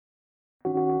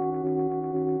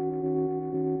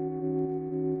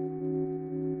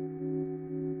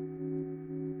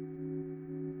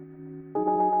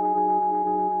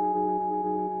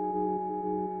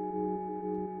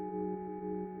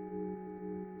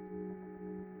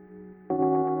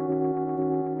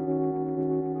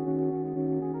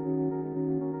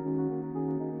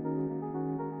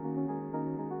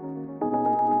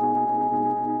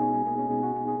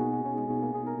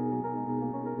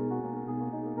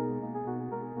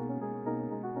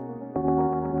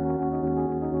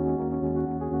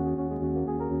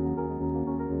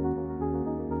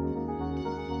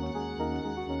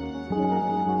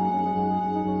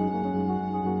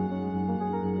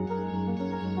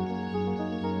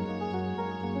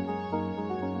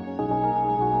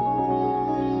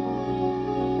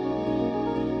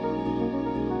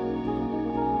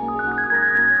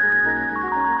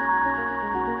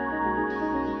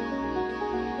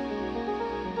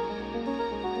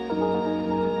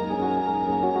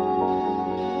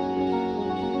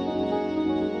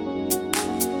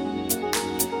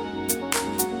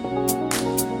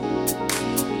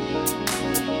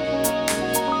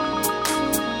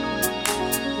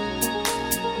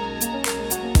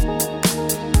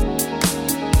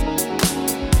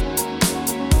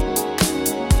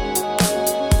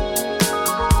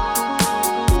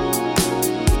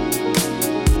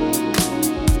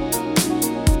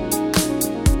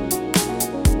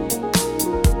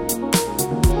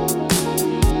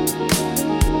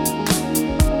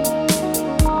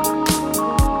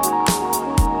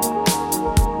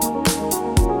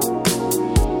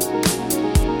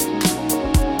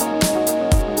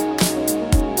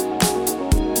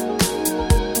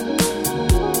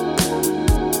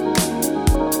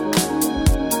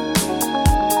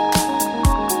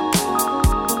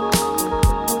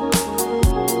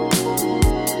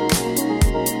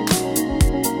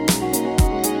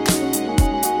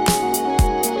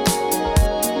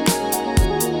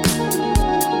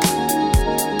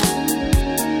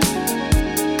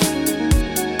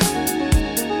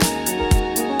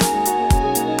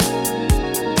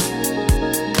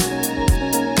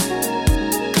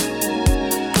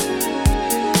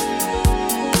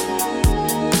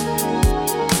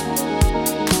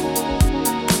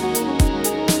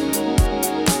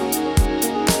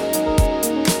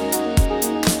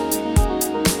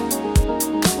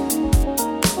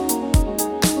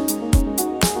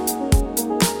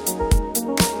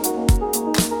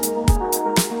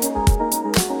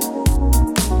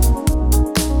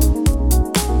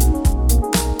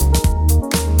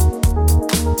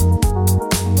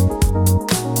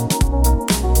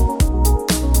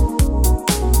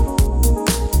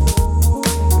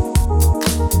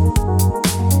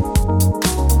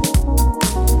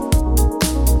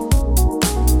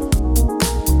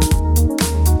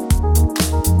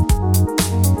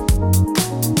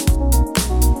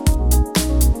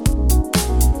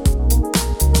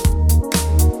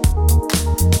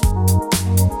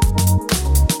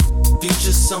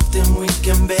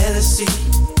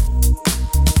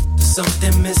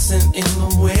something missing in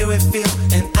the way we feel,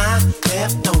 and I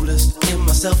have noticed in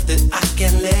myself that I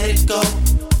can't let it go.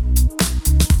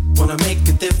 Wanna make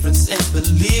a difference and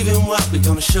believe in what we're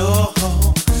gonna show.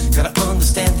 Gotta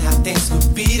understand how things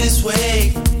could be this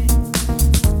way.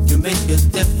 You make a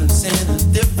difference in a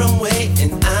different way,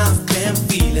 and I've been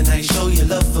feeling how you show your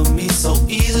love for me so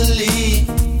easily.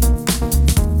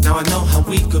 Now I know how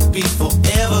we could be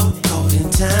forever caught in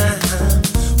time.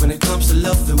 When it comes to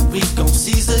love, then we gon'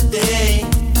 seize the day.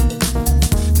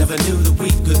 Never knew that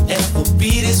we could ever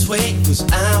be this way, 'cause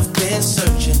I've been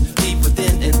searching deep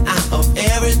within and out of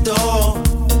every door.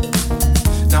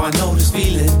 Now I know this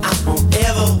feeling, I won't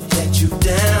ever let you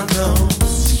down, no.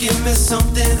 So give me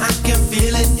something, I can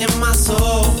feel it in my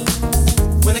soul.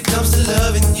 When it comes to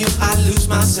loving you, I lose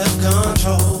my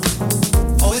self-control.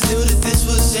 Always knew that this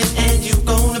was it and you're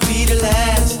gonna be the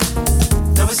last.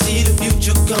 Now we see the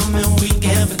future coming, we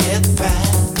can't forget the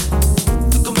past.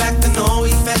 Looking back to know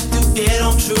we've had to get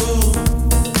on true.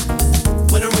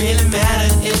 When it really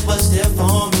mattered, it was there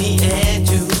for me and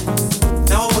you.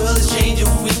 Now our world is changing,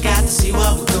 we got to see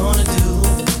what we're gonna do.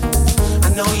 I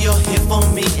know you're here for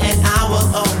me and I will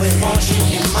always want you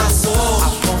in my soul.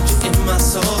 I want you in my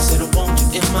soul, said I want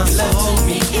you in my soul. Love to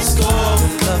me is gold,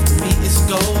 your love to me is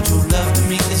gold, your love to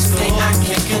me is gold. Thing I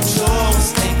can't control,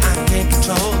 this thing I can't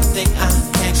control, the thing I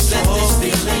can't control. Let this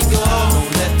feeling go,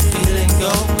 don't let the feeling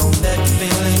go, don't let the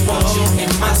feeling go. Want you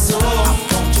in my soul, I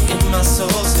want you in my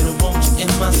soul, said I want you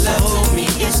in my soul. Love to me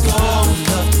is gold,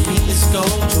 your love to me is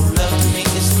gold, your love to me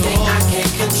is gold. Thing I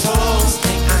can't control, this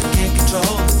thing I can't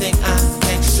control, the thing I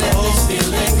can't control. Let this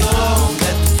feeling go, don't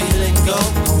let the feeling go,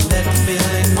 don't let the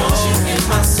feeling go. Want you in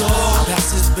my soul.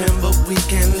 Past has been, but we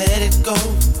can't let it go.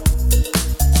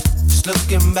 Just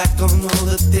looking back on all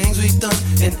the things we've done,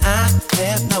 and I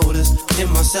have noticed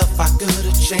in myself I could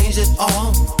have changed it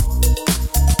all.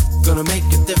 Gonna make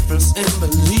a difference and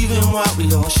believe in what we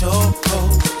all show.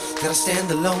 Gotta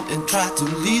stand alone and try to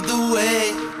lead the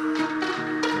way.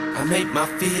 I make my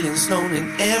feelings known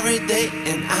in every day,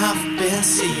 and I've been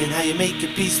seeing how you make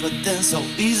your peace with them so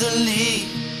easily.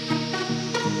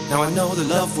 Now I know the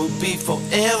love will be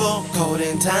forever caught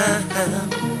in time.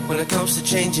 When it comes to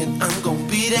changing, I'm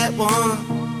gonna be that one.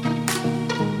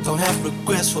 Don't have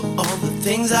regrets for all the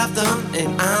things I've done, and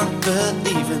I'm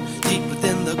believing deep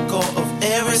within the core of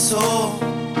every soul.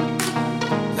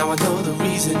 Now I know the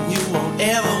reason you won't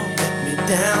ever let me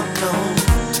down, no.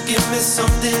 To give me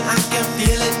something, I can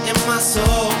feel it in my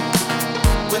soul.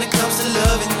 When it comes to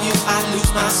loving you, I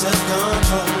lose my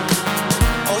self-control.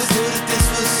 Always knew that this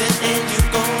was it and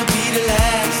you're gonna be the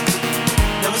last.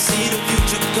 Now we see the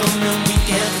future coming, we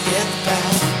can't forget the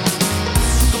past.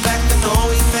 Go back to know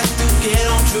we've had to get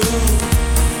on true.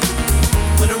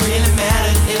 When it really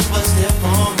mattered, it was there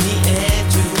for me and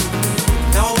you.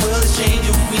 Now our world is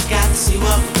changing, we got to see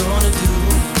what we're gonna do.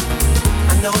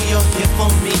 I know you're here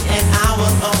for me and I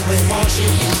will always want you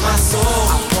in my soul.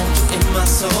 I want you in my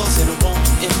soul, said I want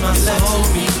you in my soul. Love to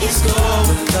me is gold,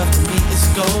 love to me is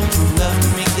gold, true love to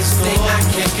me is gold. Thing I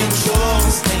can't control,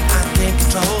 this thing I can't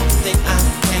control, the thing I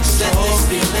can't control. Let this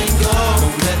feeling go,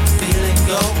 don't let the feeling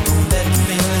go, don't let the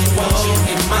feeling go. Want you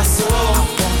in my soul, I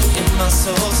want you in my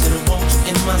soul, said I want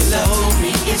you in my soul. Love to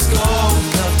me is gold,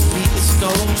 love to me is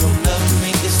gold, true love to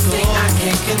me is gold. Thing I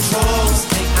can't control, this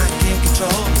thing I can't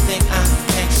control, the thing I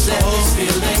can't control. Let this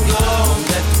feeling go, don't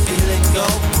let the feeling go,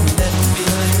 don't let the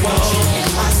feeling go. Want you in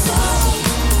my soul.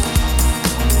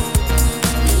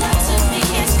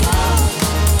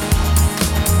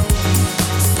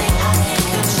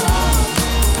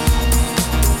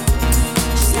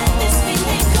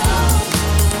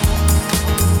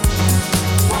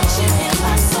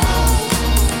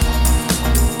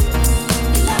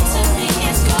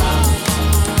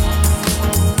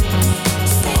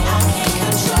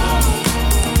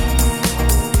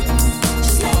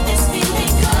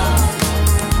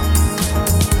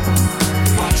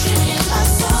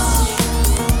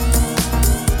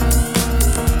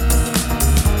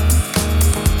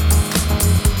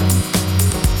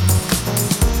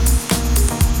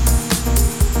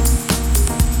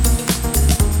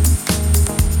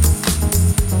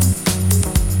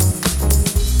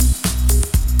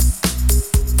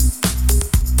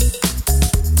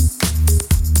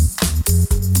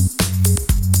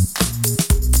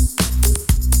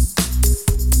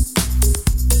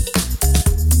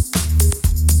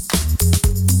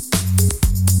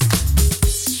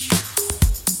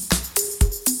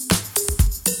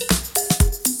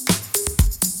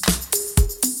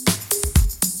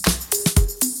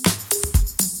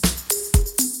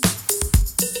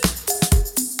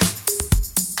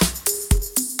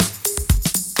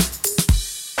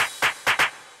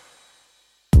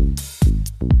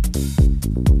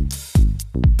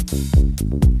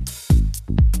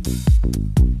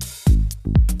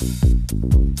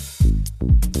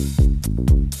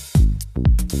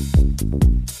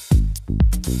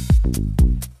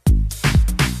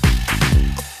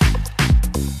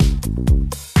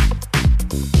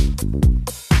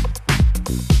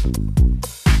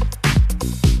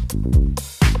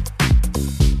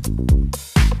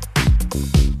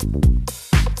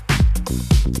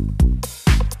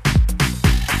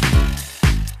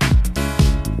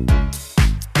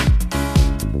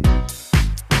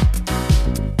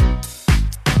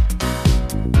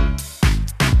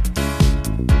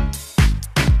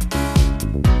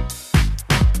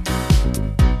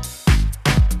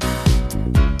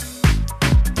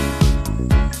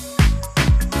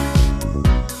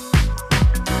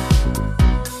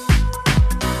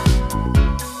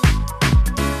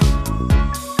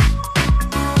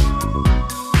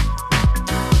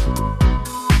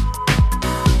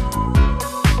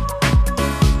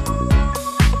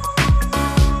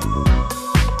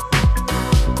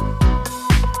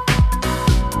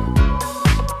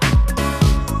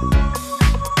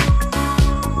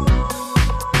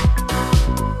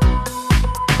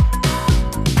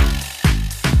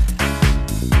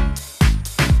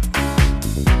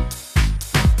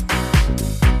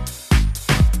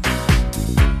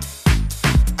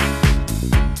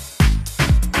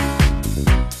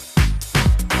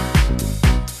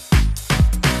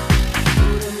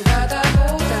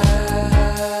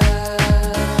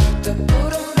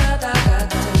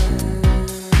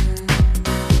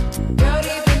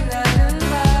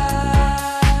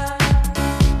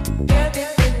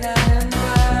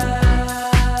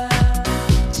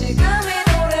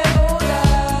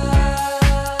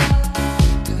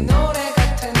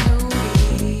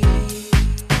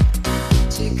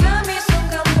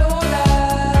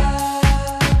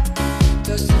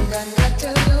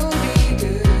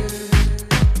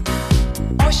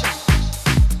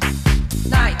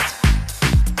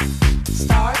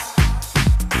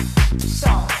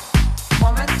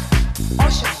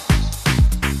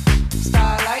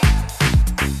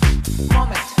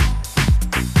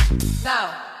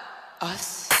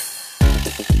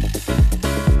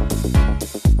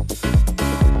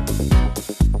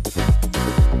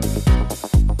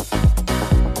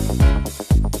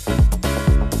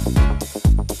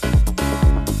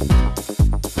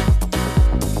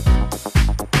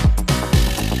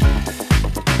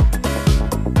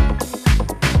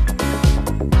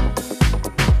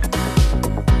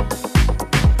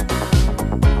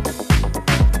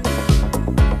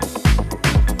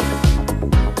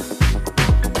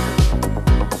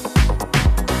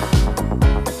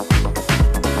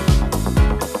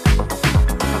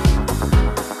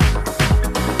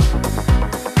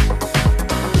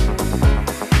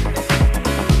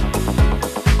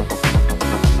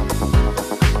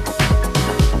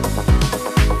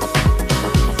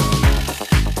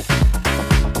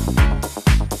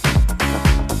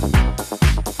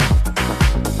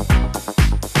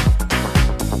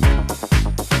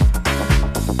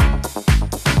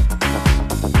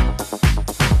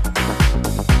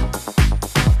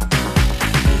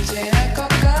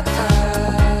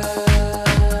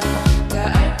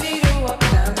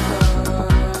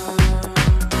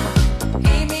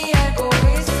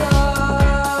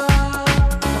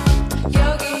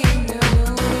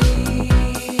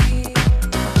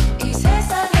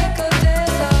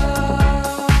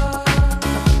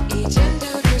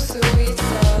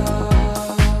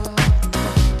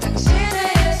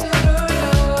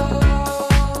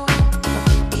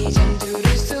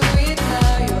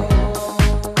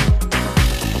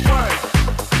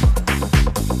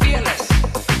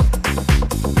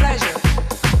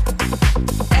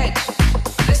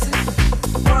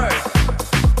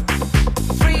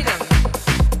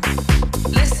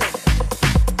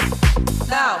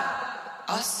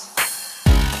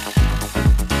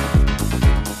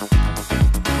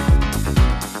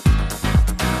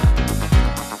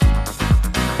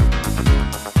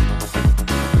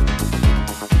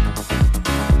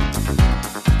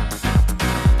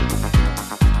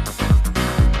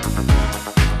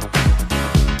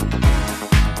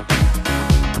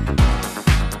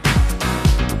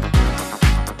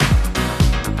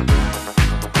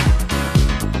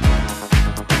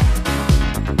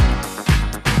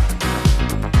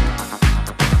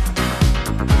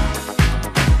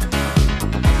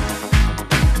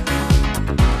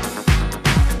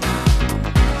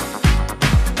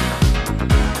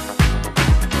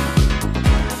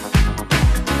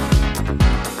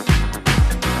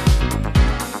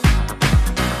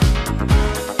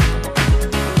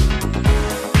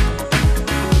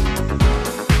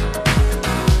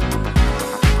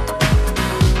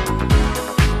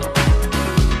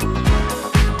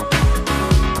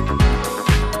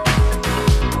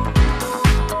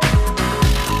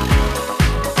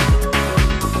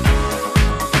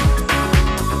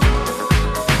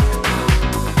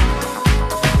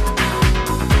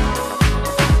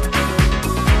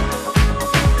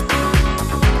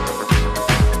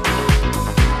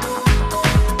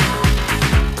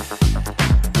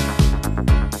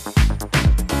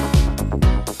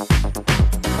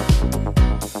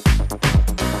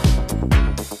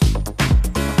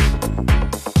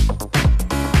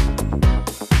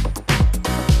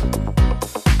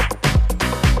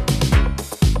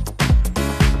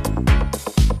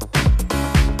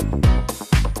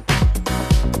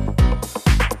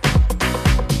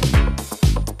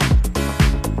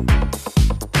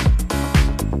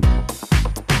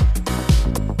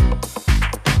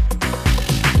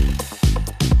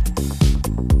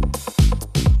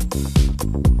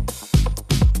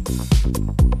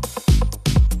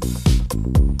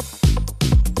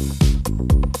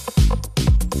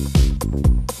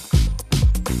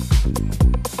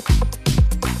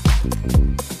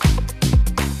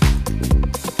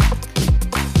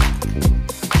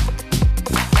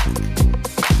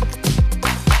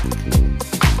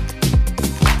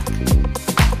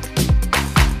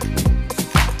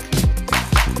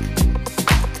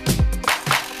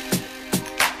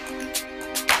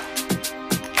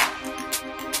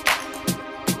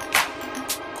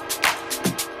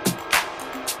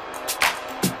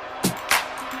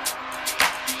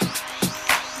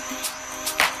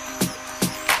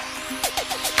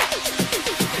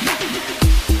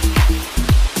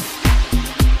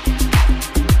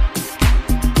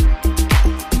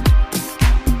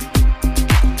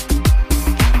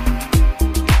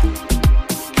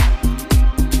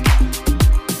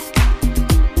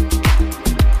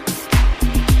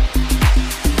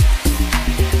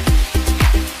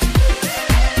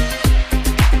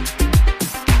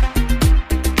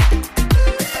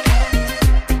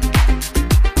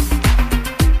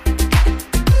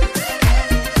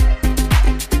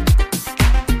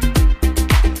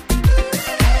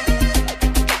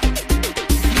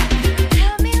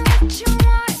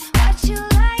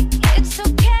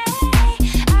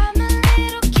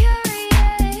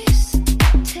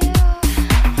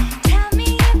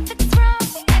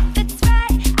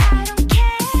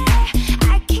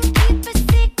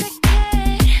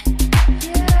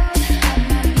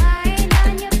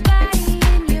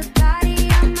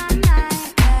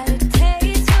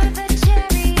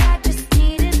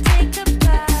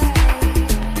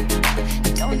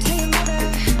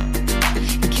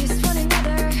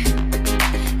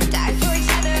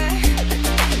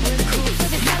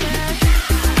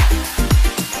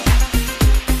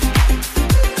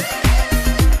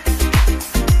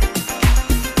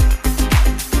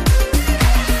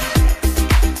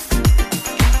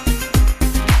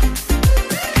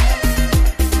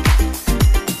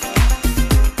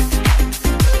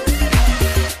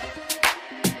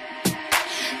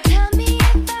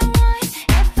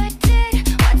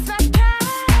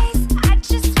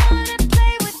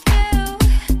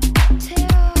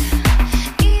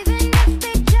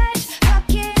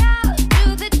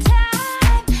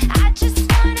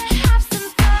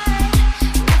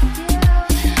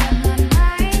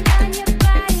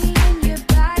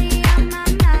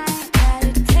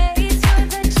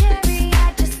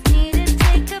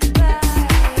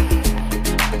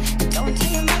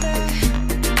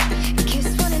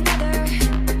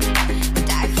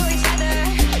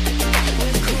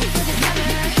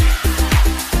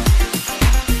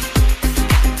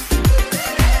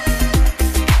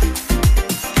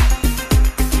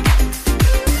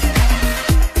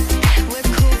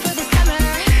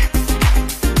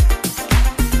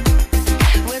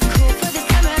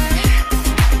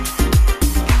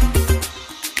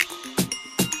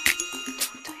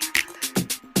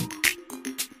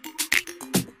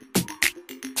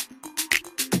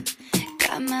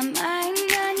 Got my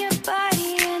mind on your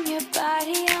body and your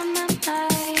body on my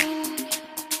mind.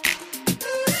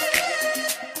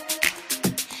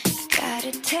 Got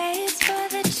a taste for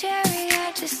the cherry,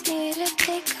 I just need to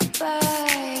take a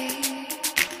bite.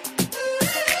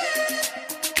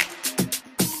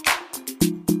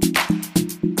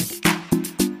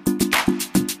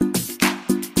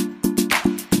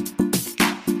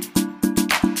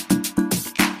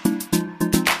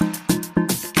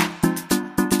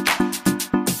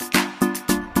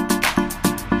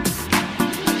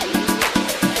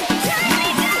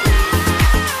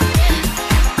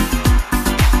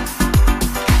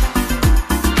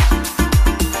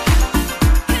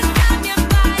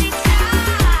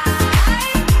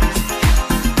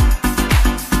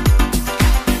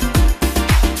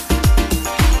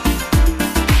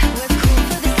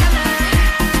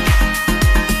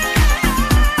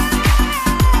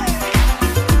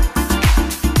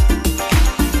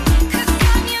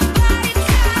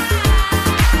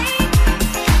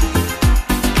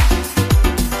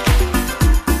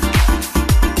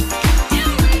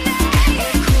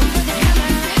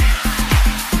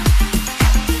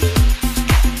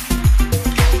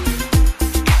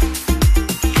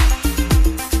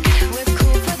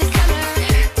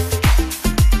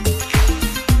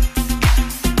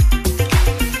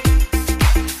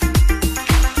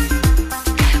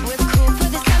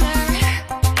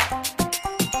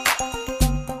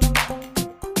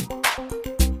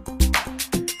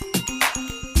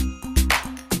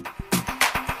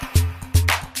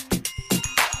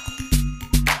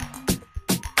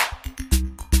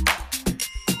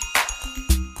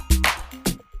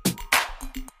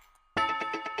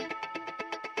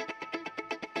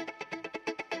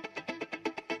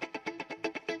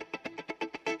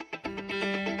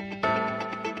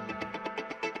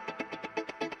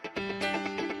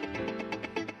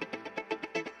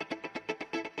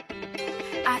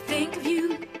 I think of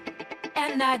you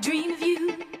and I dream of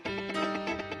you.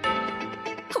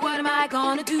 What am I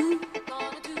gonna do?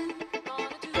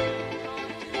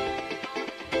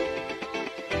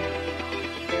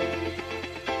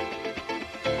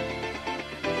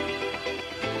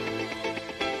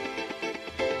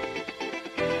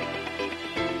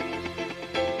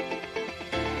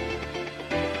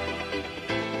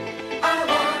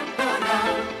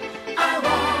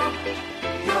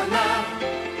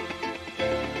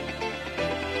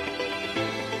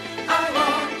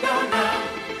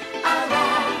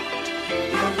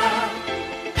 Your love.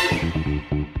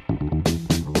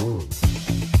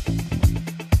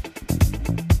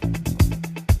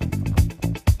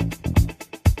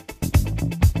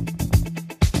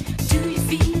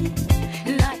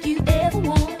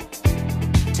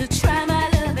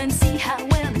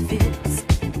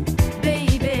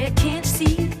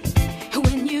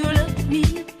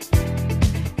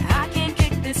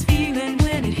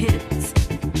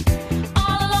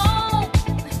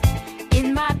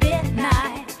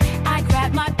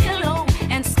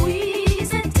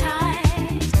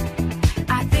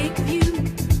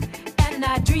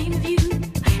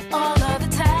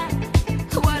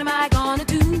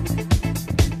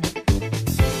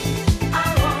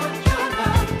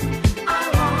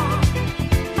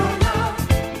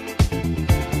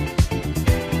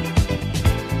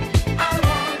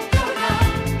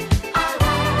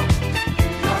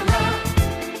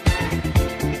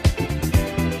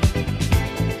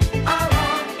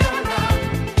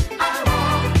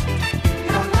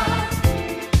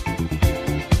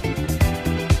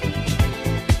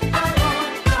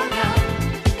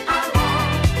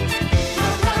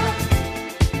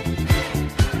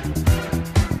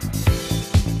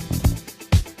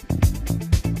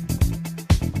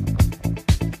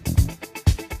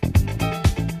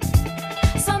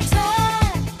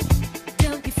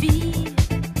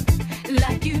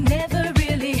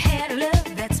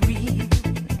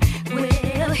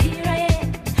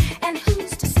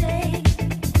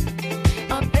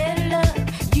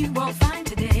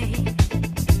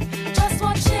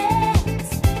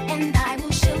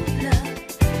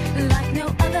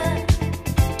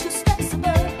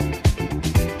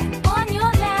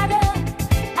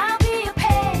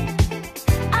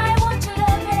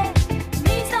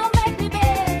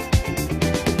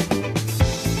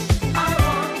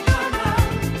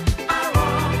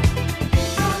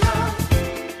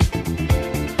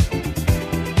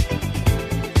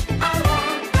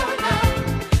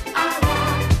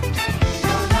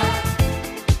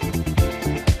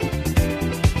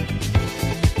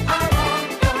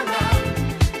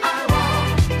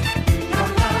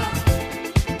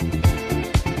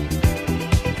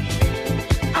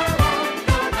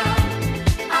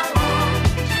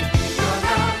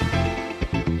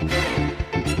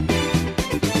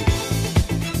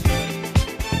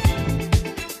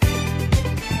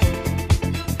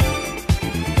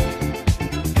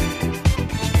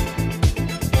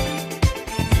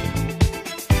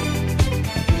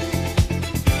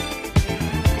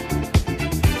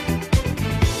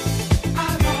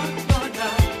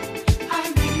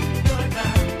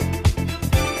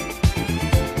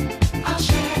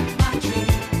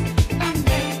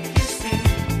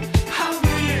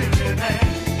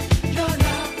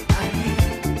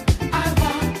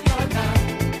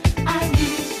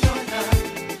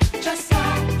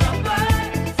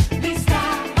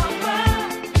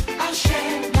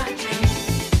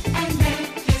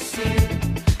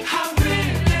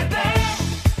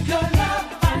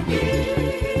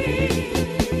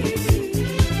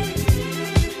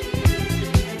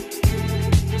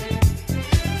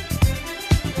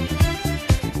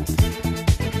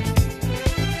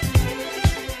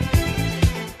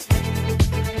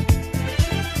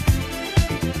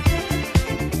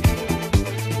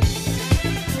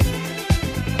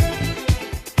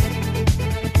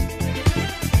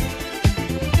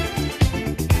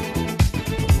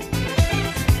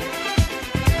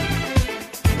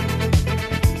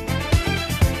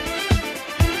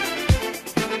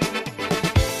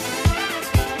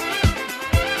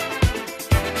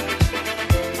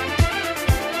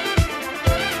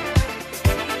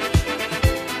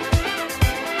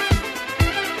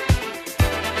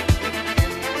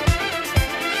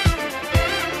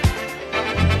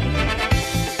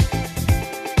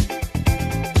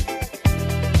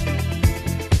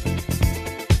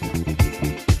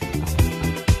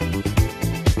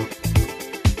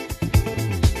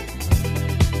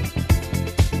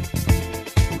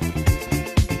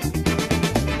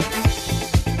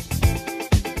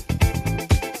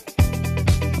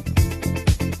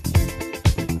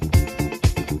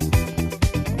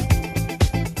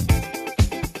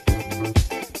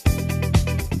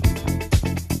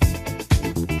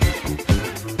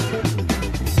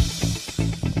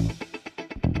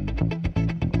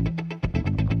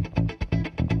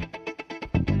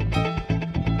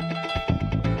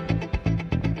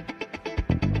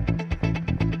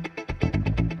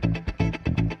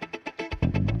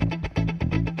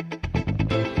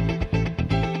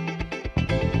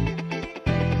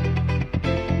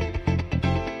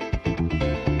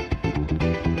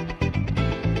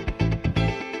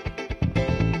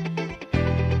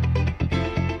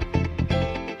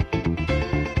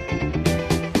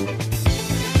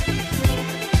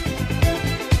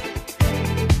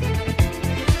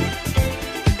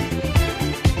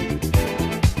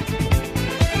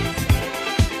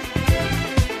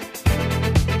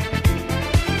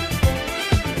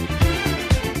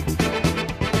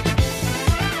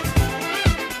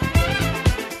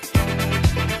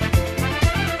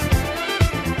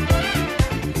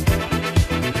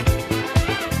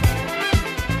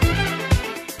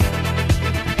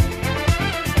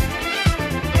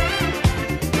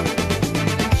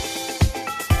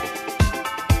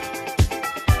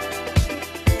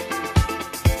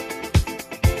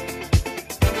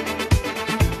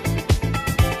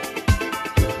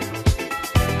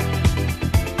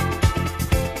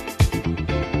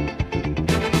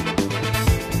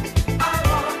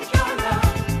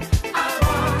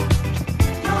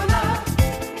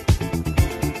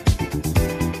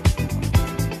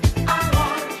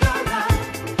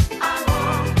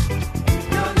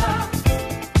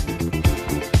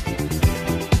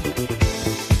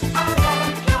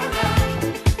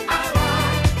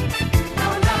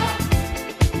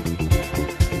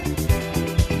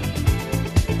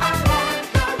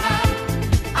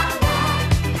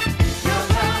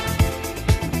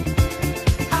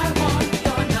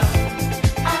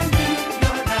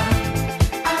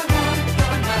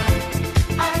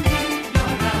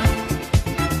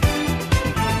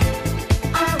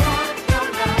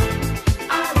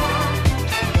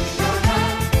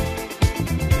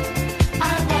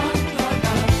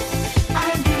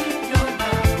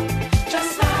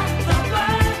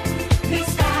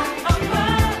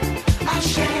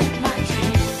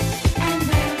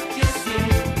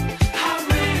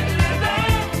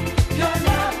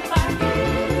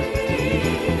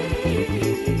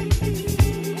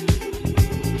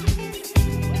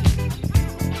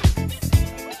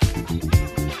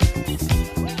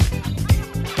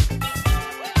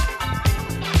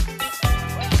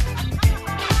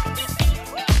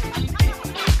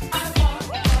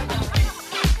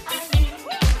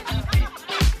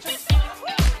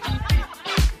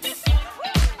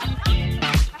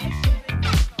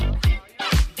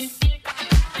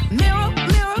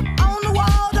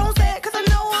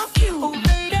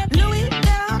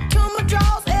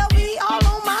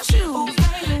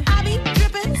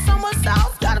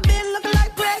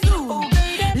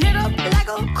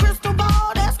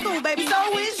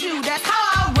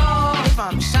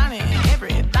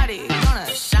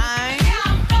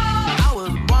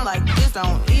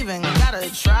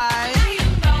 gotta try.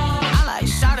 I like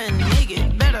shot and make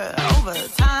it better over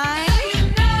time.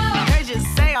 They just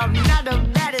say I'm not the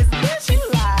baddest bitch you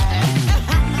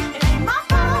like. It ain't my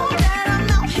fault that I'm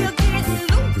out here getting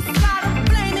loose. Gotta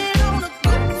blame it on the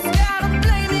goose. Gotta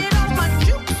blame it on my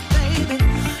juice, baby.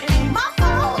 It ain't my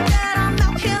fault that I'm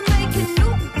out here making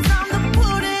news. Time to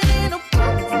put it in a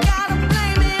proof. Gotta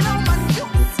blame it on my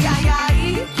juice. Yeah,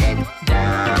 yeah, get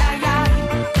down. Yeah, yeah,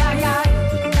 yeah,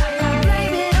 yeah.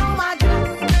 Blame it on my juice.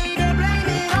 Blame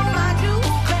it on my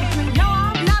juice. No,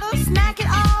 I'm not a snack at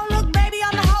all. Look, baby,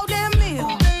 I'm the whole damn meal.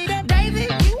 David,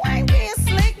 you ain't being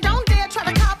slick. Don't dare try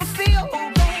to cop a feel.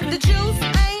 The juice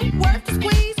ain't worth the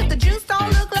squeeze if the juice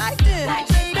don't look like this.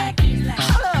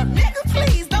 Hold up, nigga,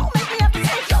 please don't make me have to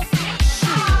take your seat.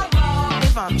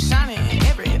 If I'm shining,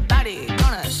 everybody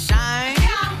gonna shine.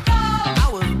 I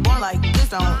was born like this,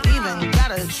 don't even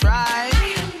gotta try.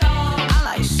 I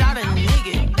like shot a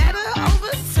nigga better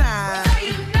over time.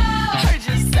 Heard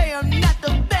you say I'm not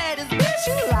the baddest bitch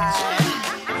you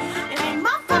like. It ain't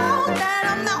my fault that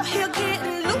I'm out here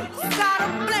getting loose. Gotta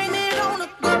blame it on the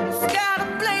goose. Gotta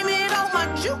blame it on my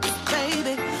juice,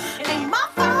 baby. It ain't my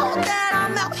fault that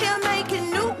I'm out here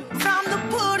making news. Time to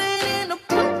put it in the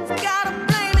proof. Gotta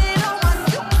blame it on my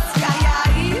juice. Yeah,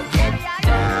 yeah, get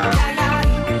down. Yeah, yeah,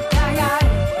 yeah,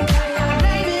 yeah.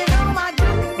 Blame it on my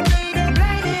juice.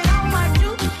 Blame it on my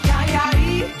juice. Yeah, yeah,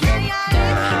 yeah, yeah,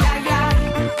 yeah, yeah,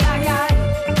 yeah,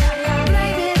 yeah.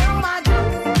 Blame it on my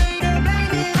juice.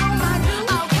 Blame it on my juice.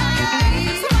 Okay,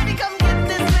 somebody come get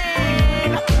this man.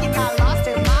 I think you got lost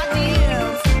in my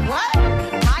DMs. What?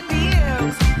 My DMs?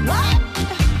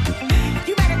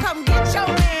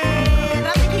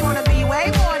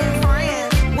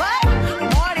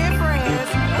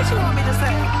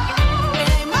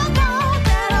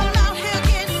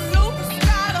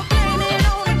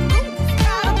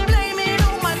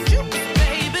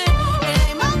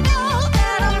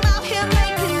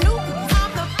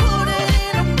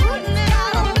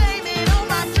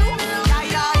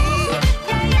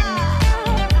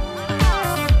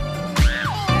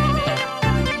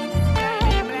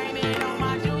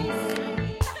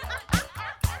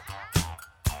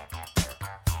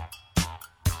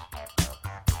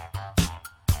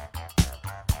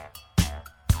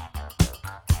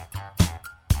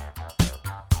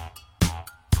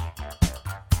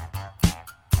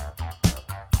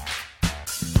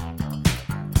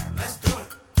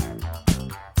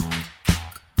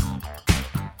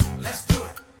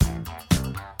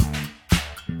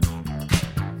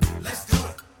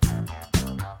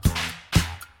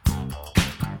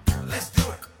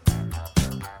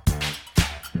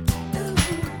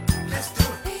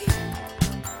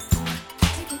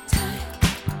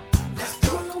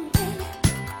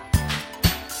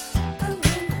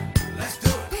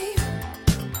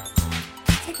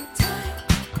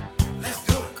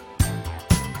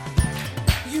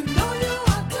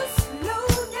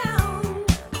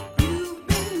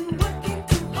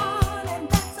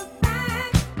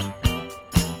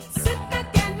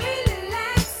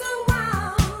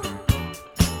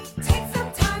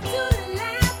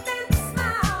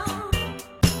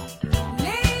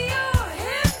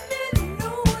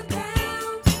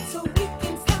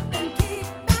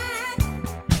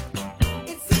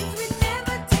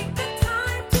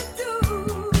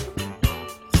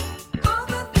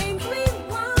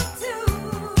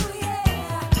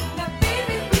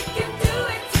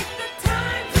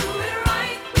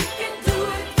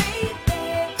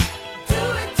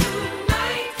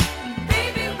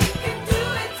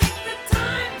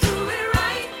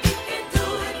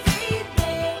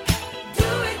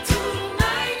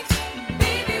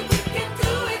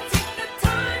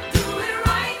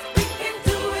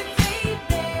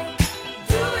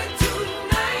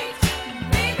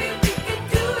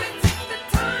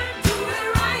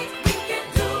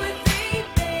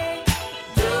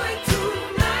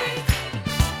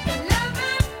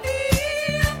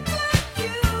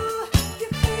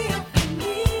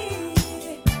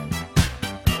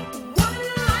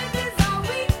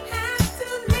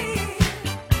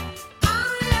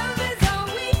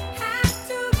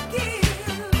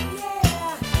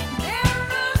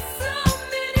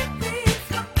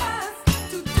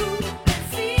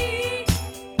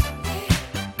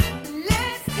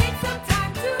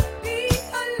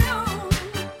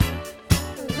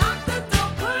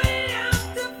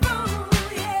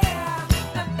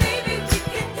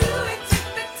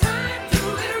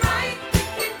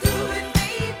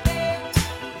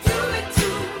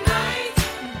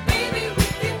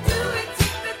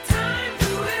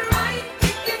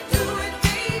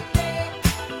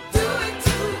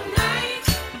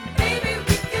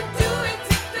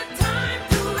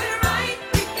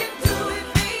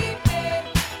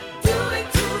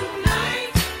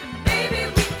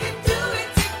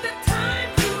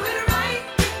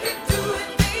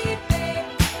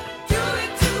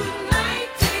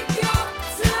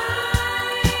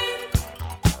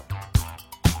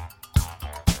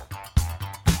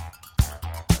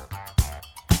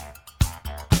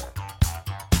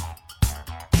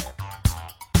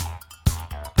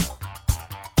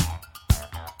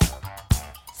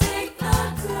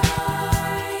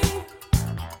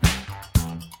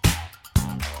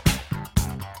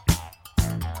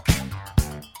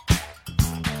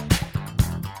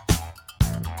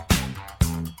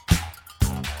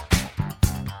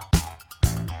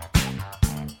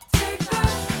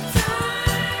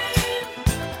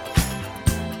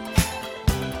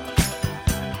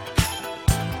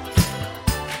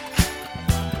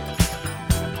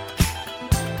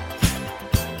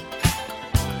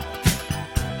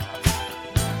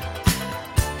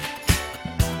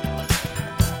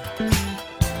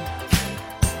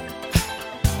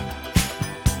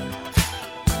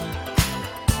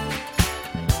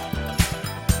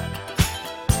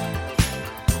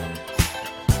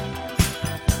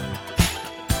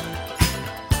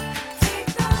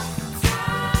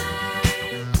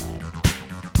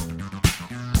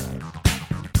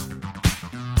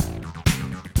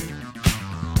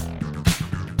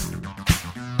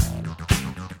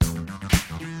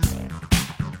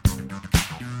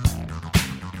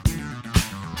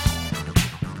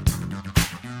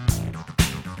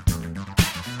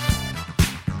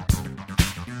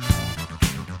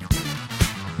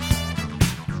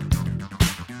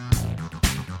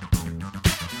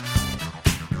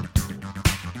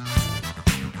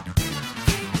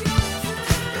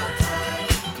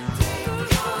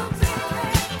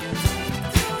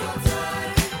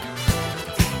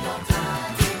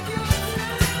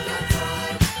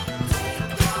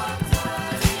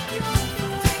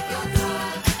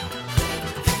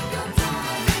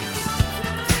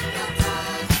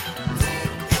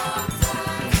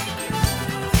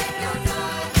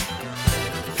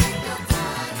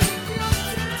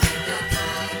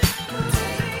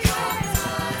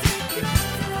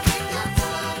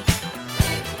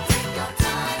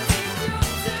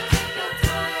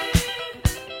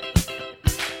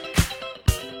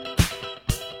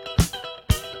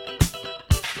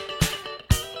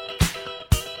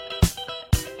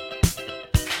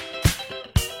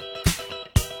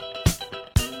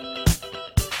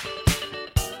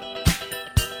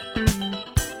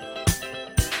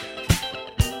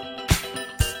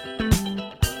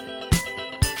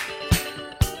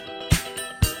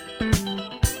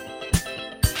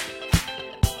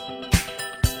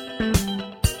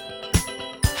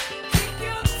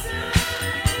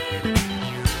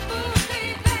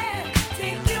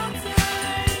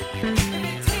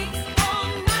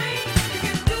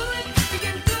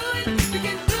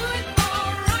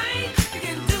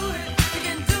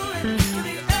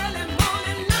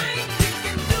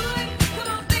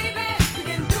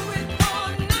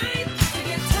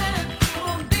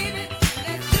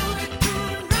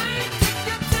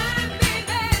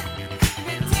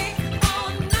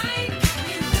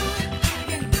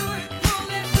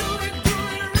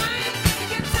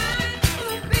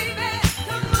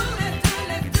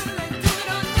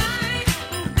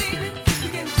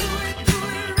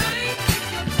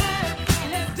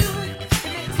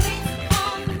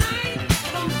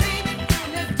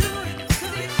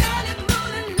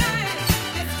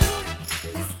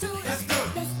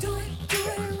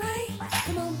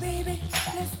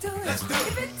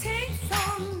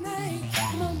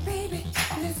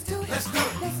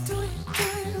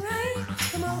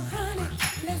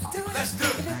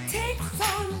 Right.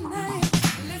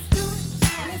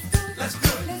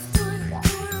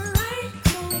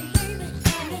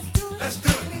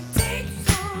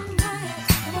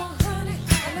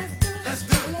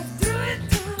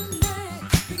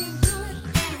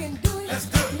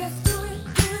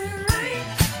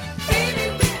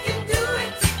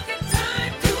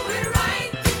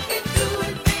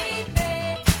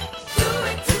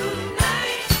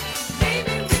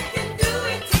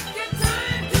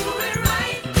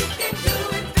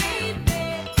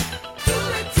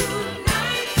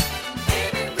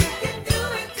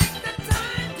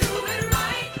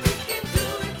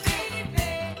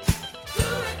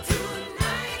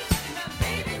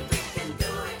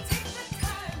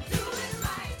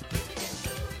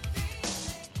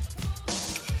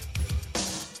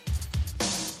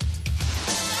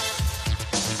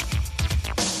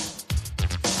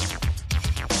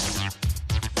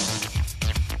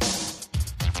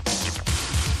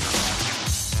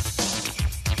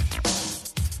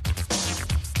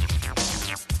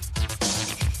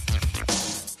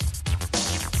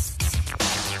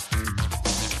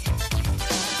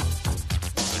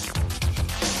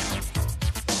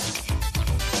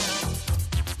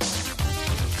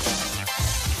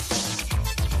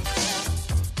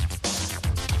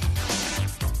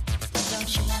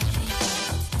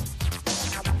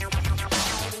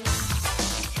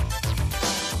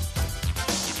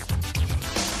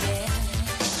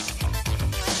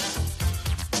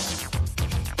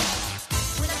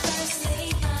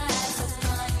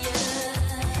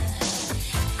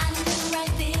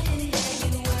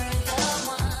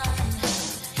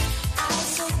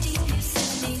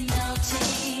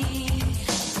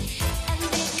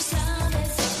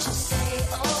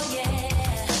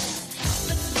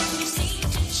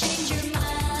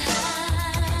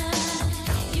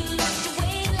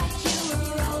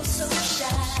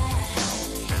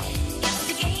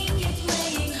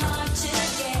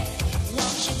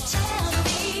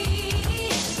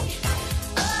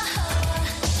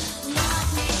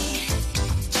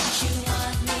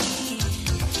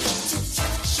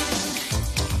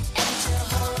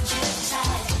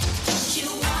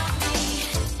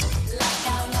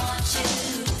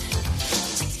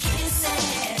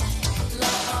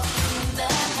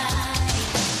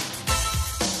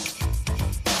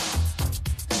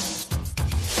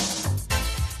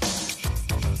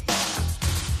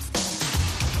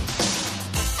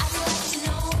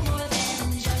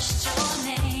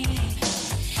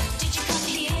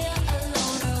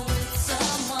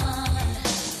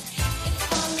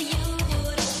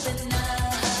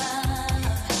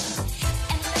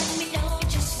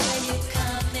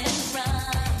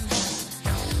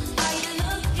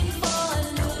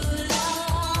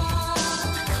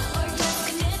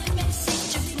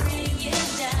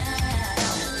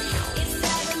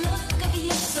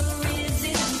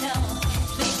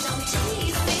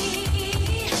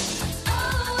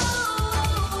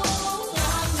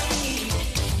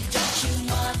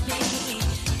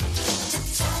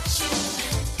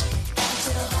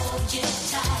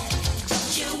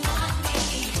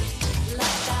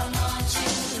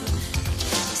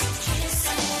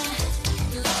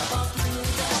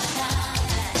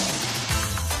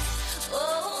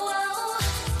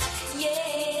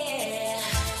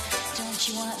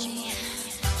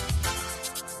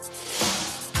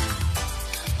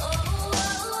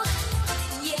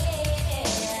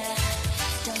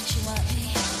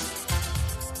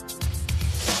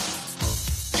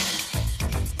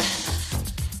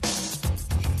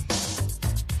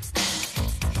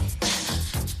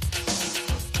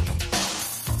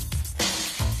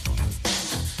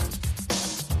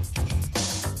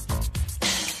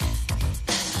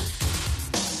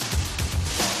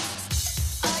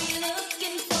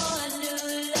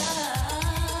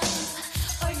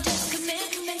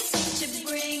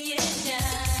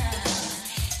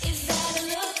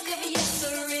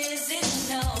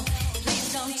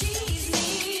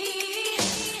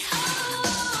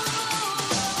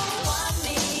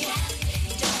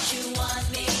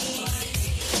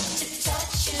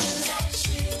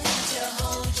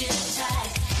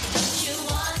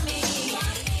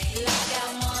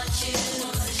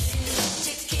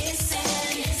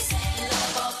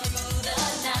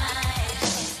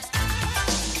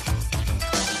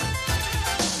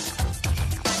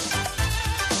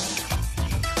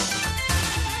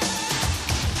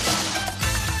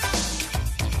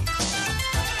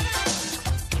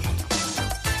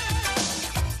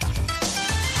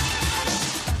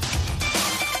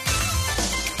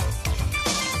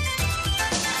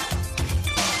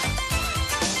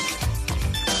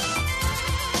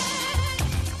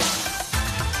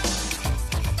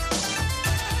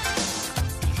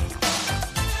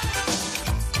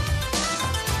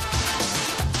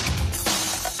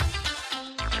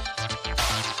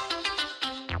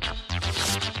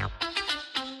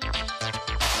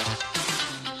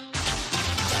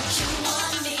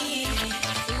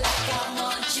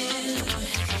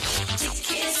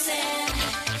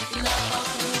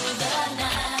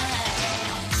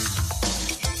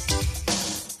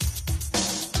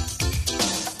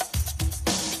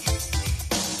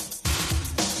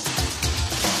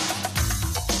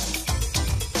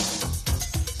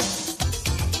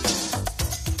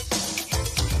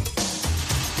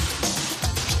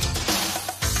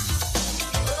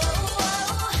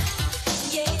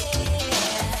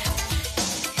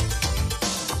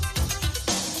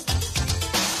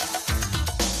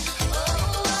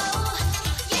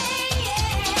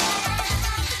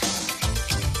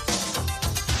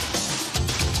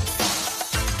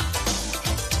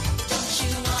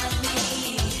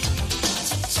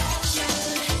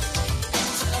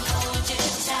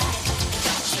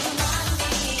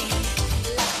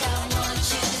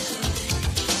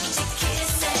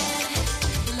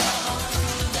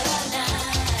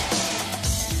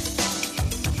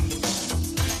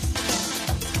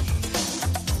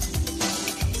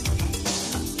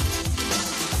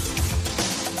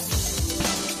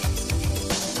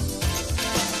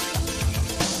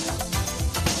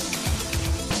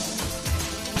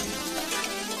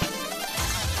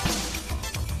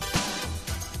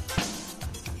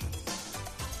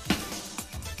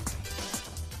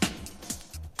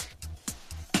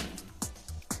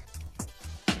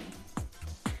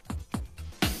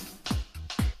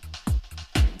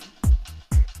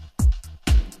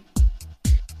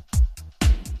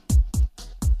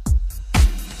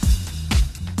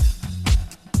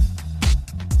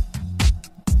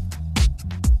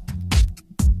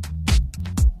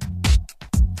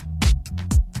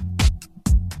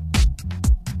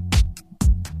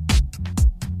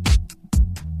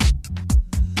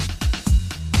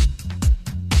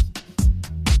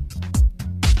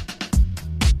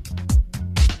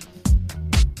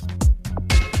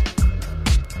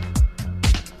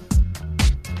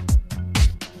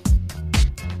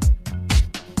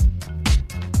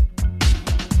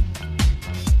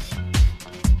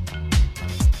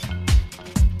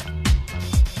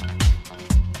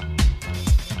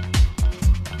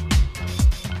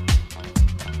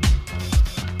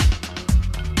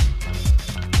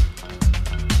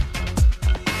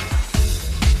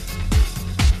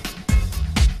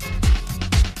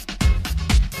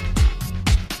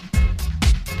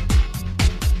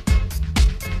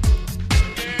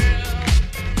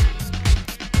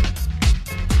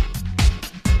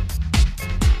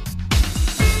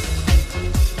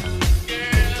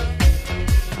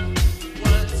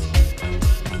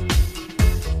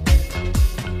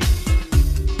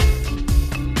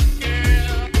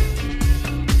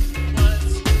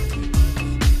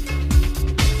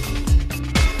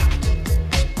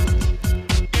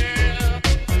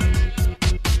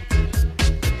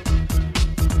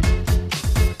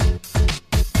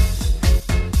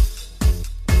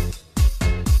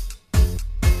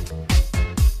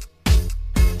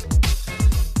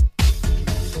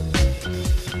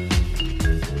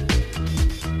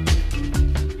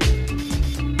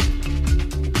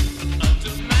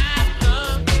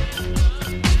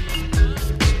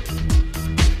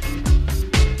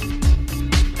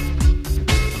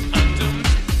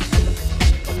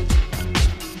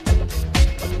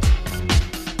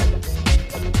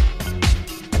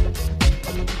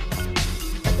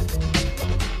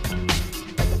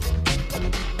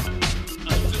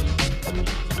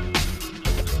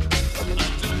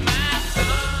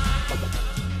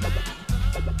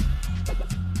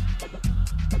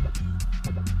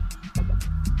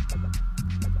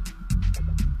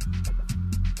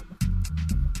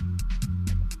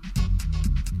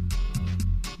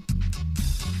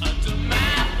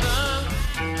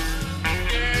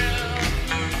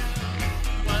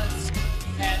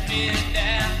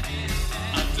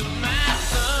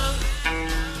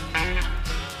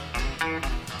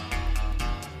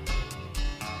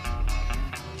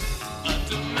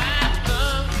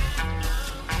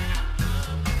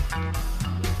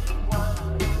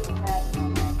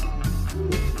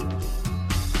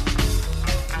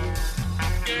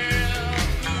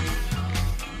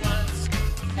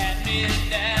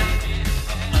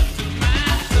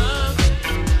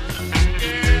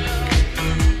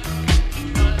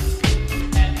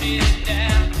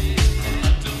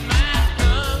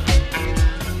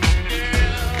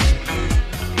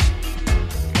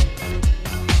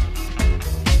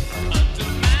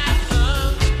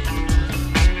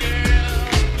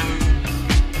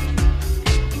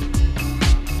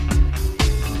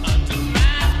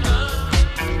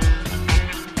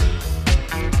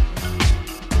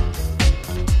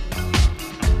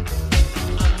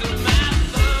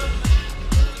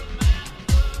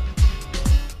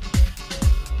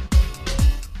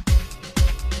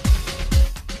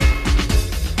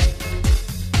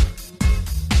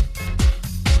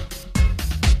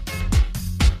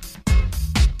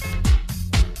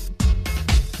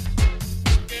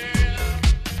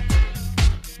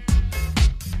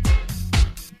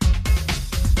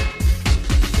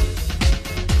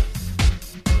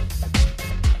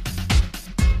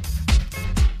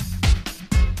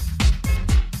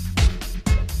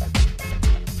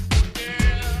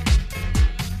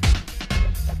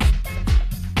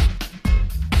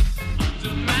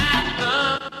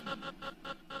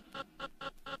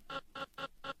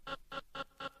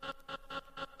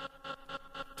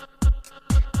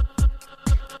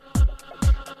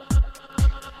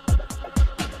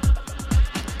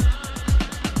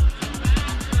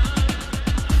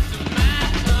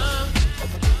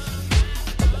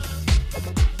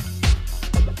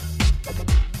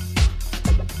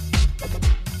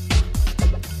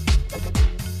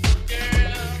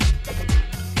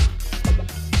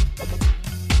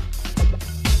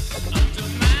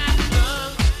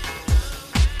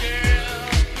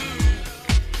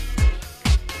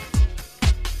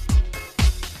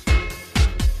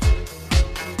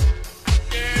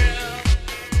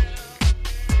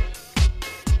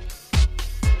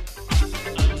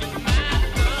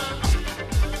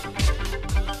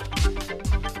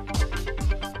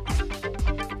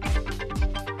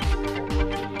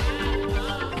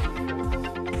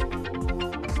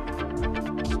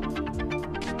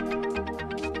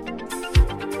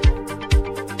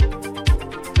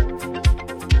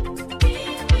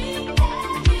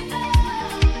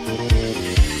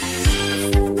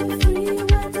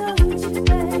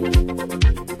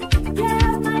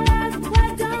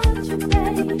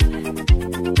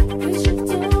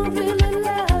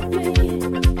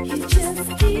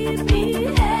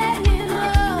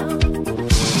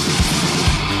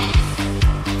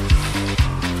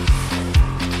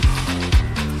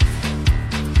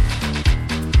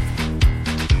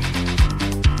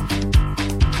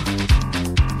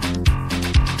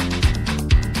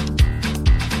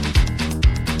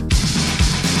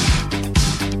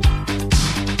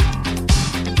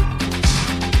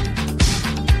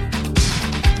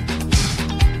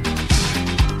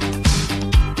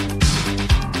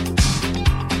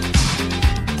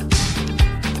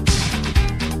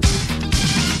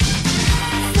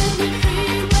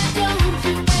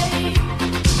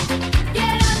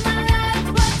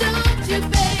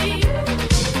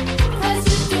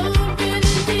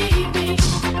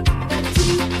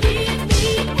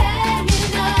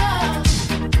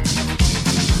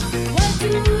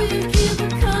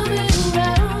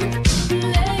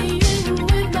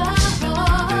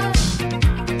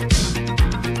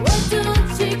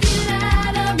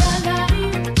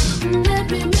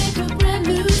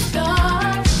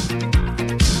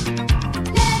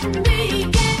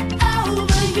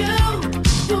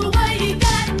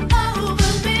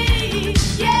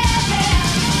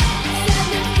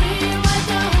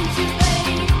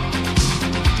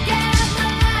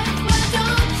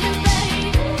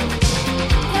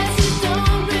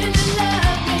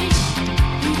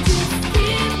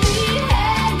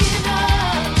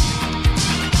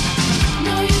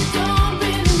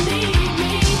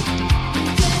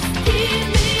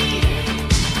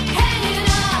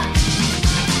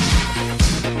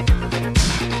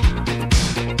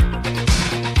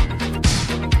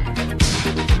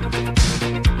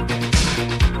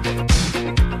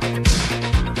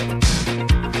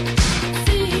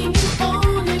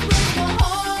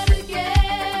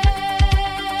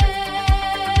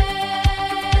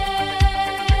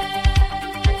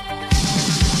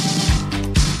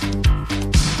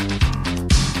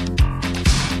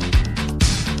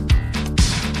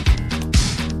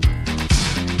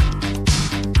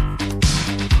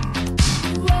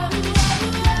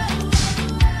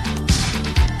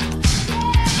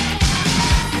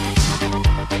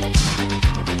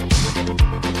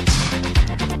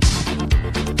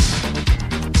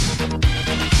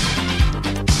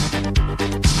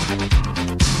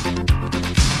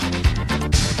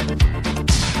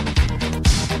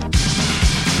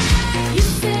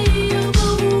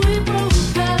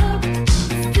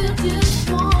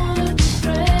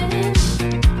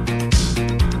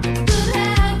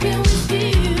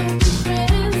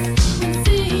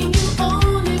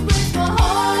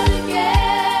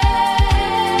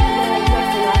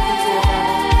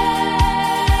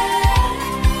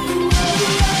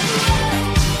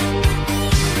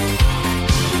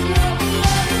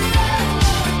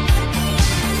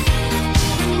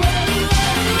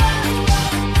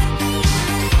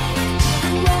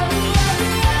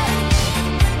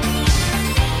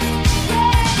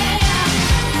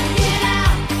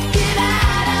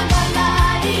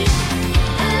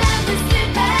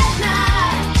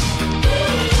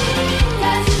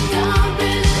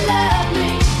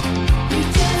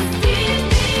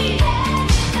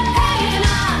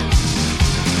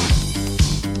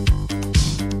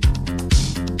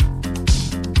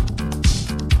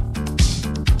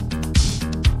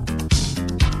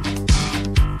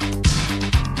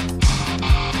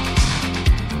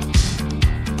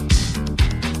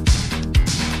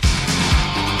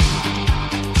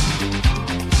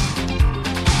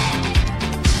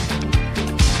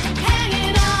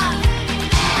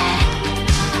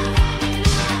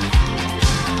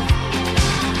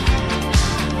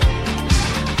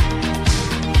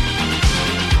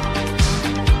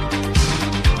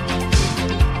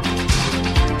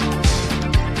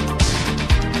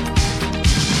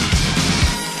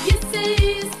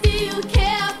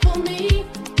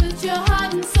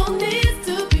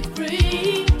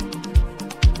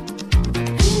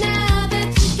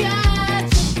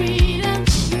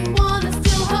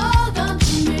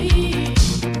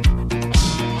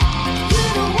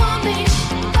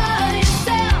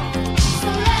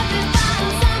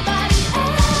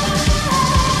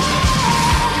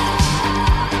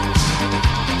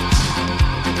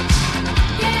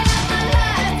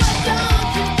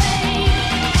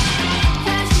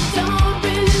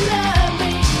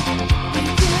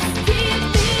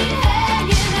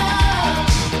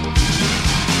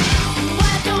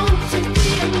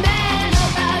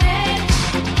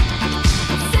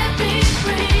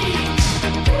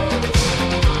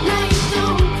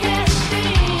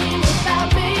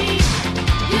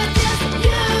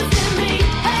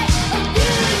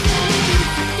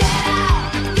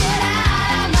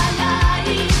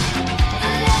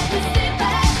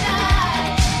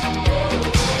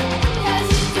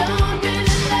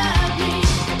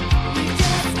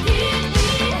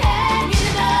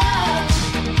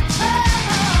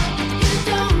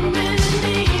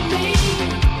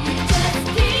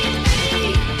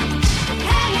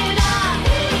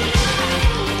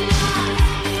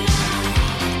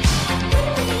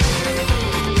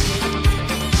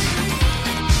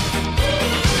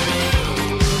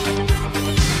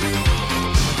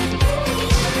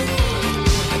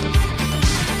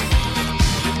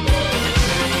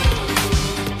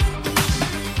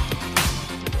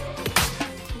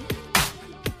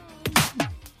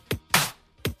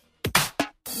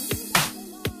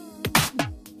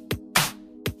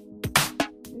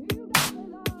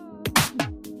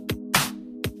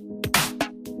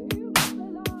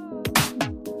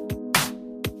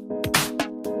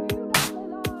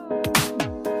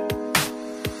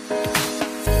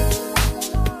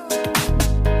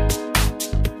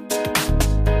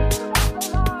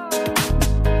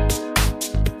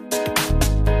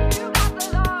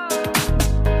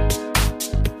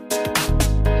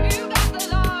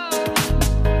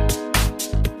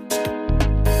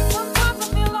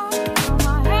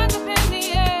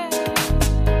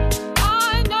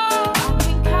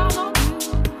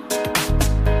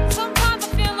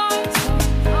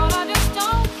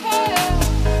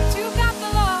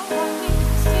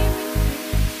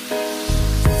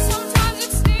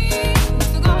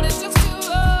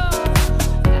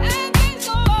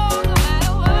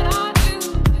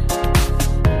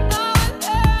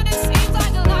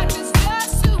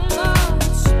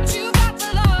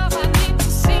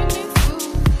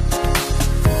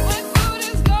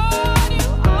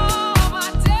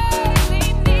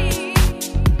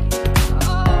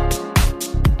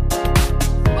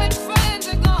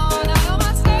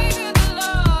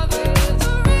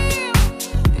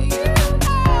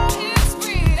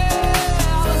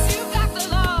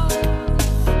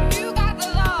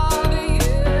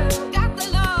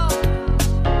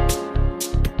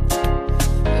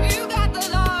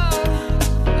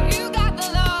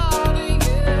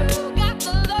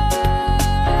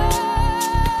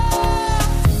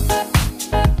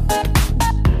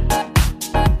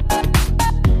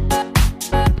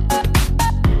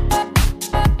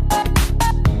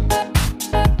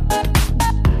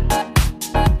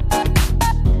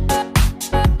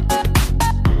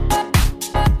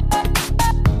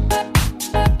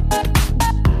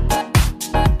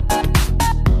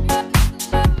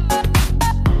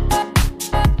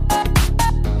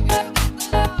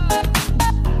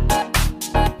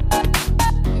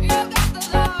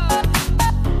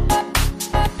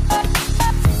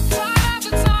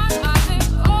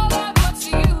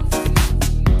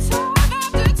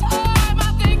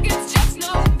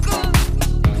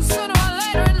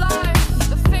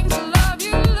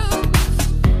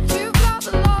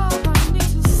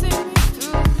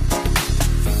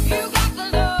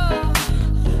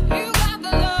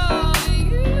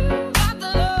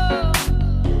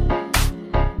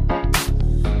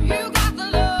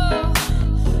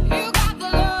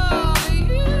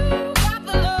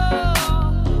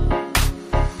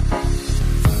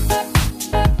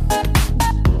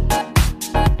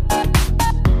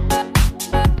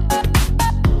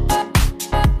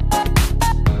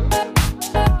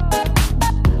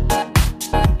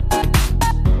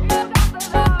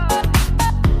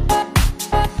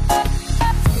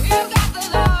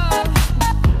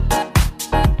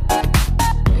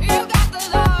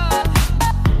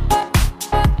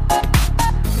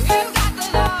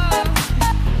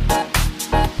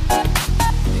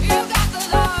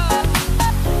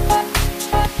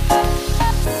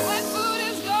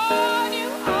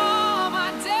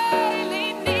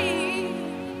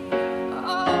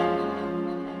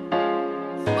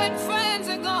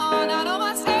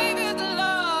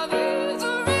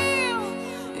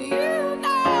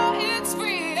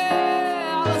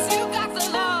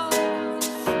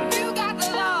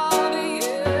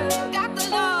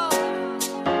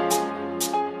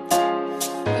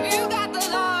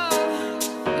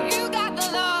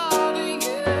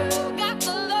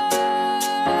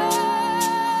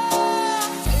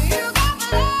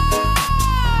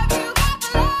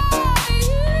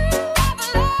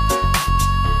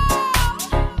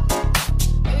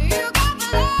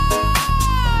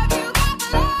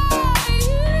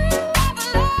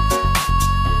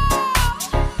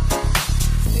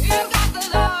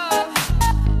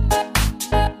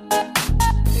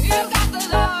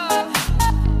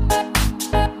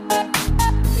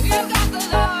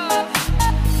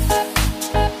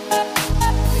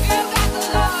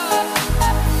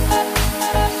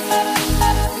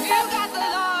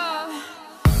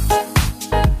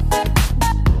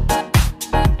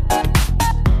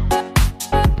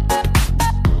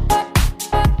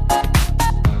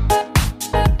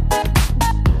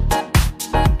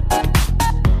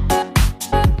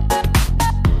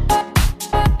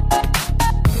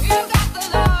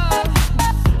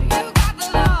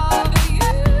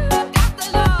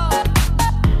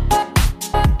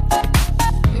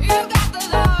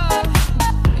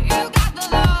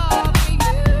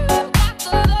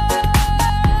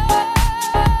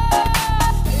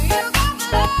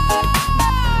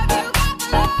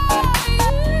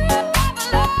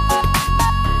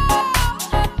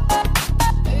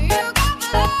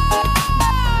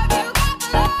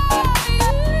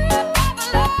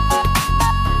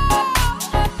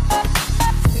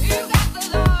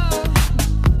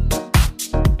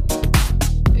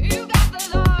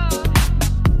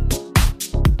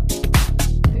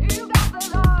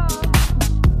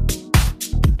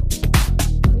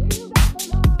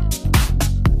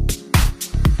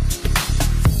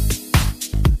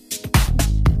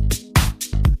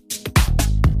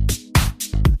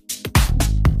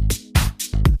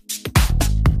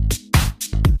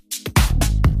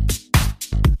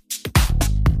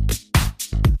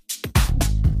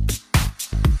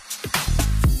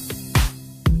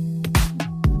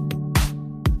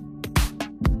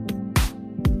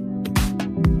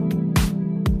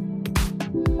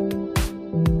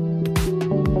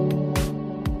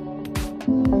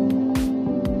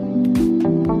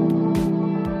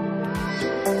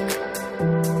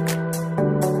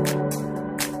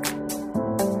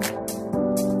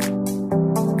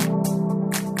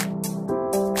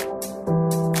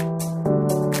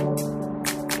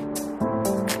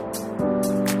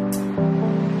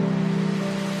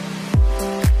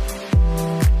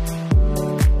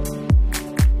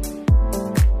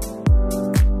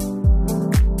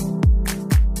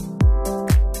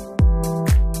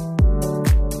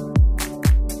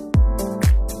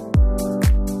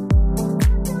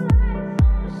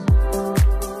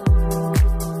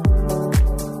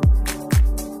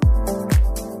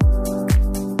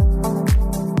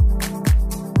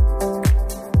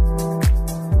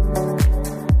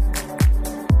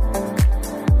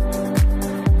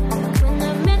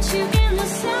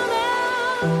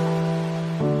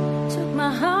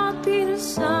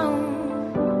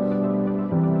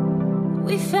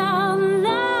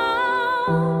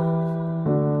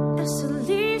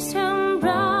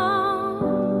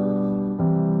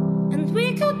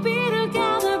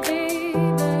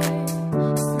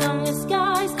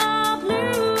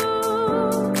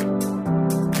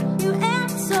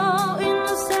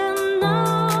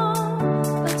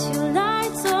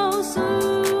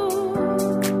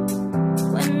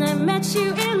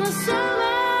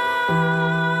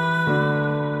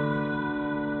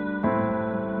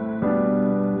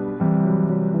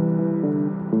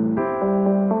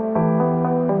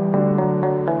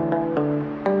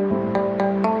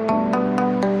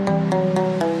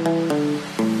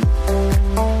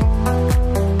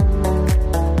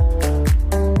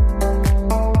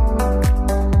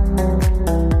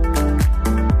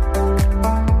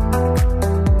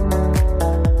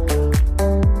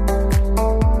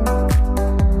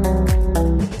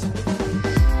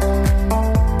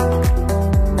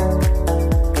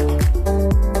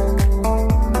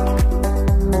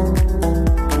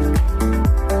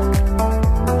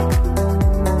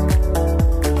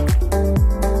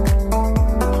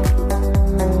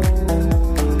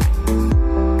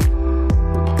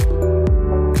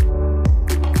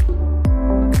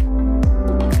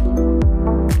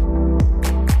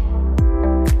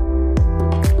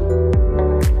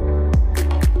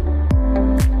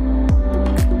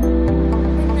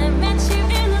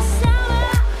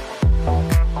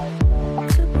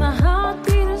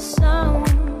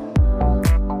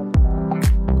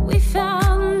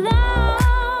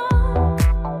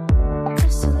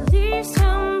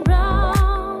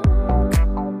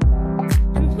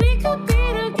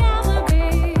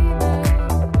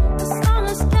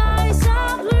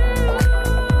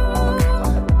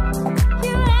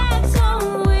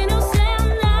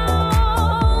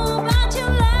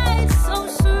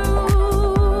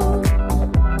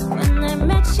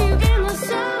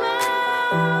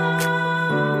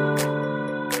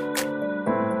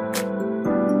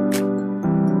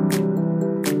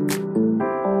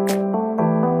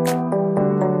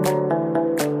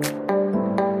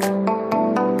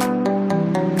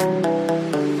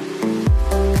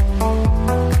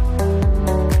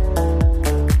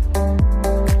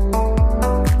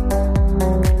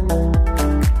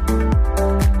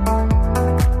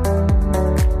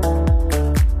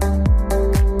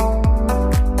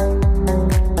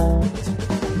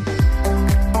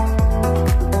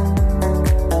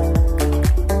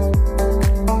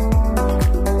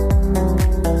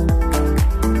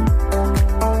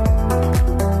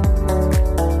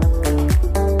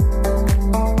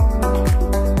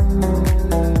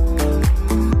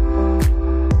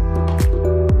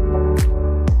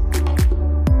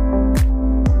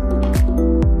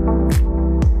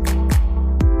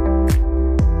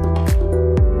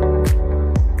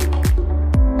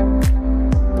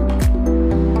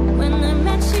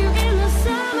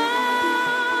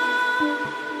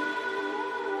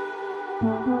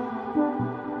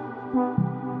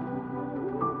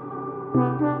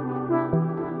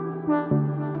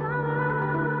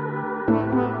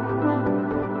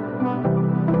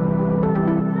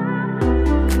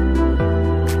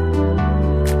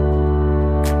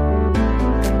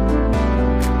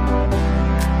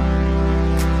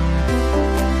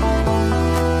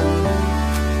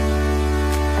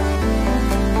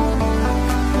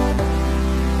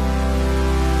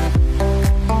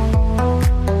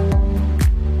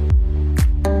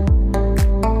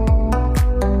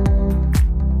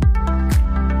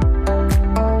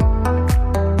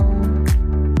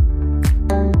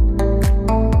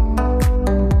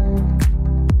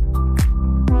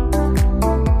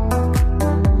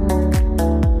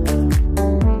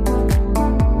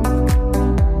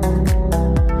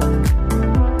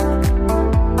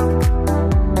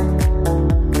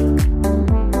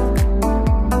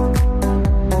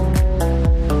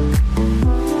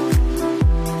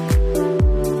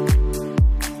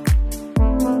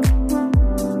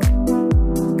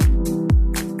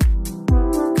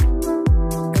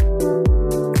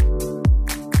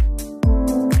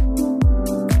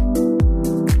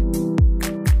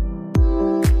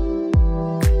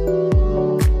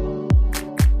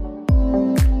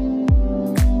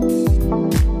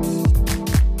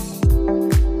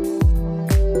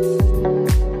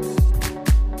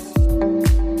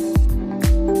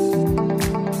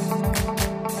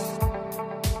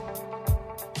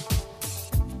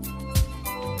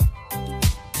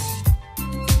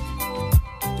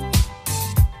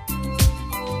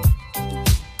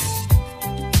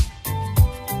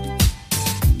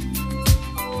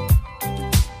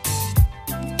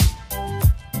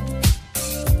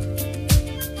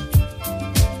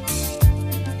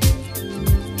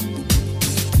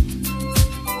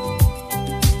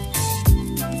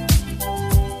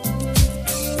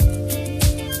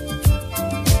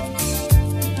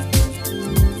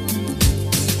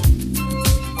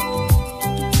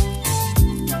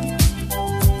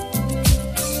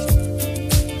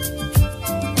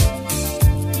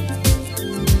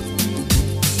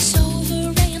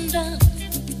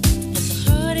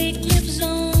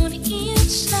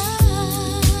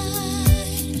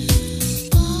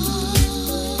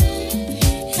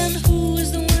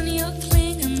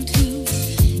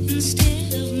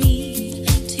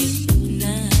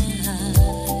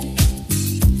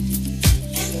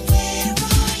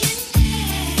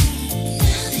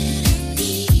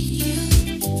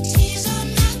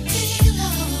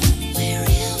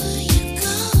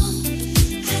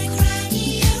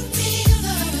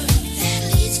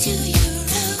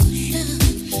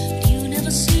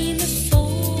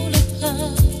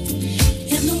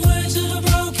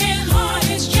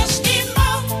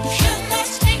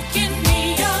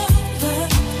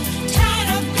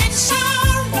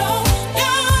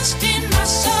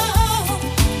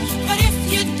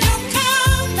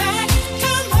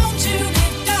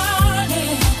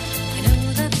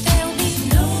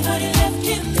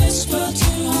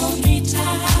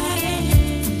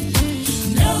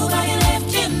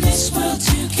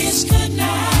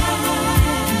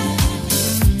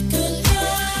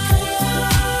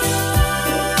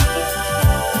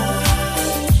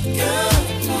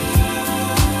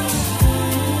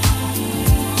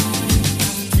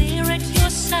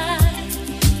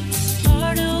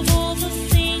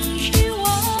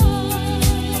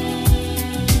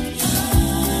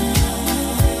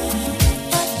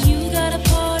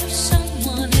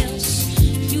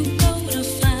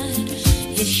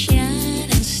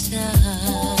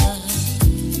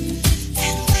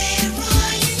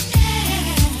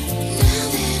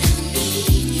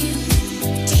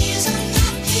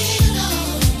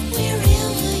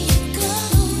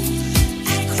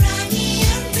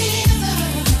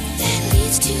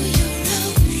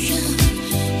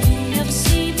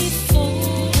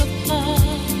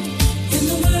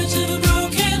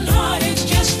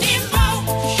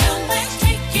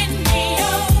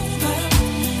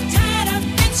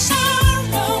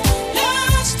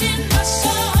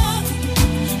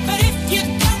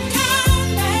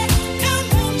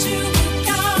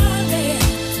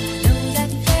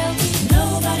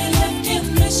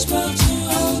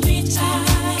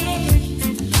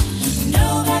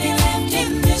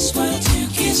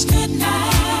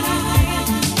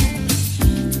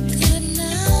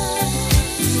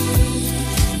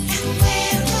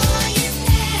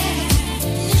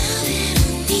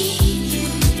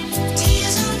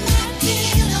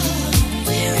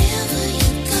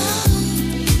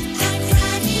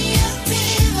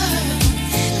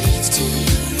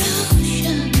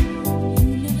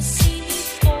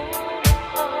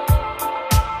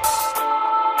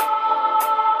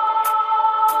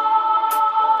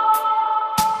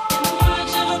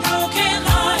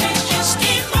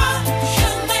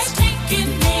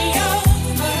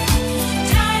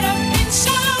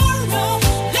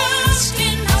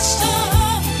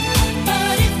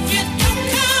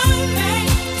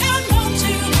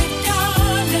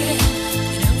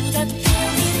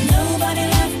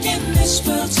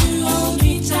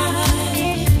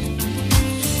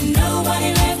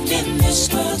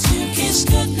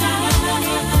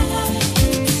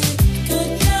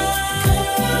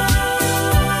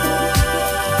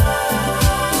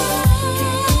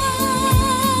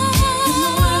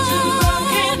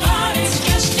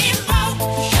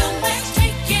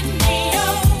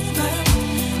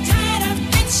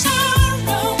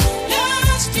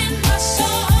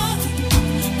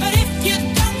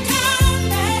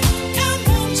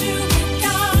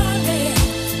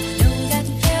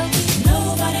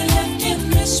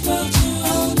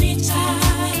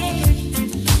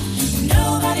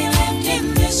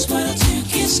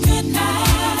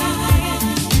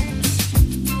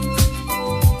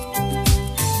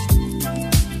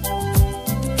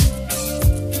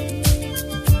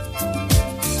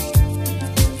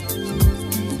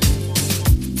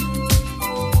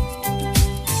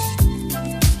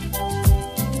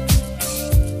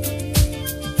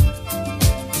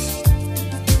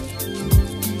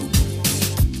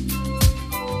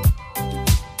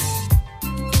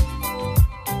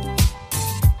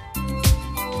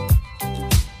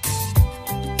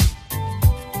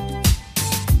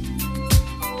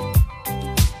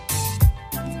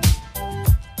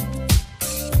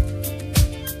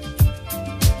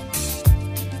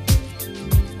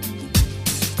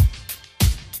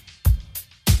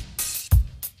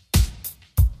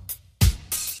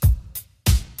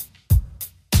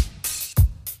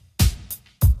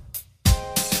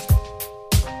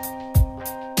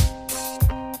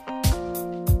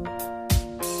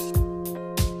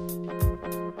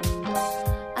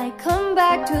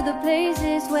 back to the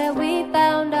places where we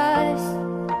found us.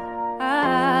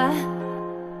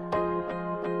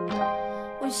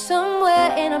 We're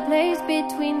somewhere in a place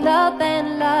between love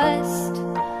and lust.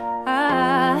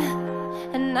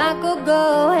 And I could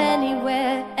go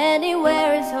anywhere,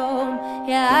 anywhere is home.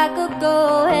 Yeah, I could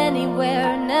go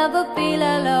anywhere, never feel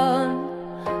alone.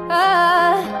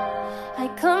 I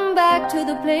come back to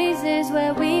the places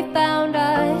where we found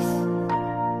us.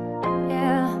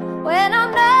 Yeah, when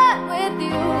I'm not with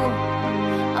you,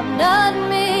 I'm not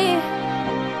me.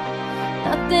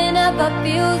 Nothing ever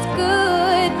feels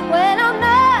good when I'm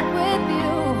not with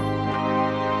you.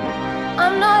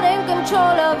 I'm not in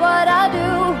control of what I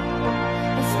do.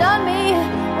 It's not me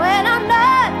when I'm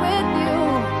not with you.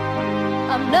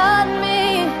 I'm not me.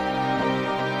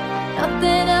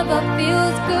 Nothing ever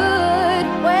feels good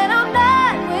when I'm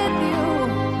not with you.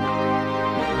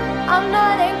 I'm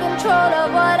not in control of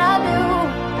what I do.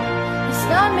 It's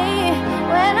not me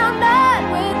when I'm not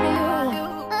with you.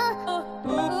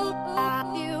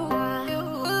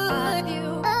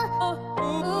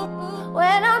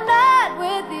 When I'm not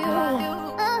with you.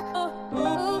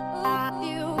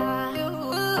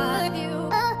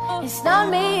 It's not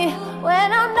me when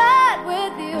I'm not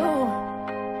with you.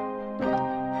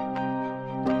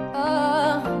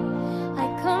 I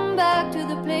come back to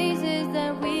the places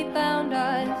that we found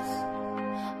us.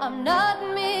 I'm not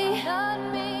me,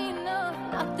 no.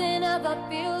 Nothing ever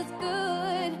feels good.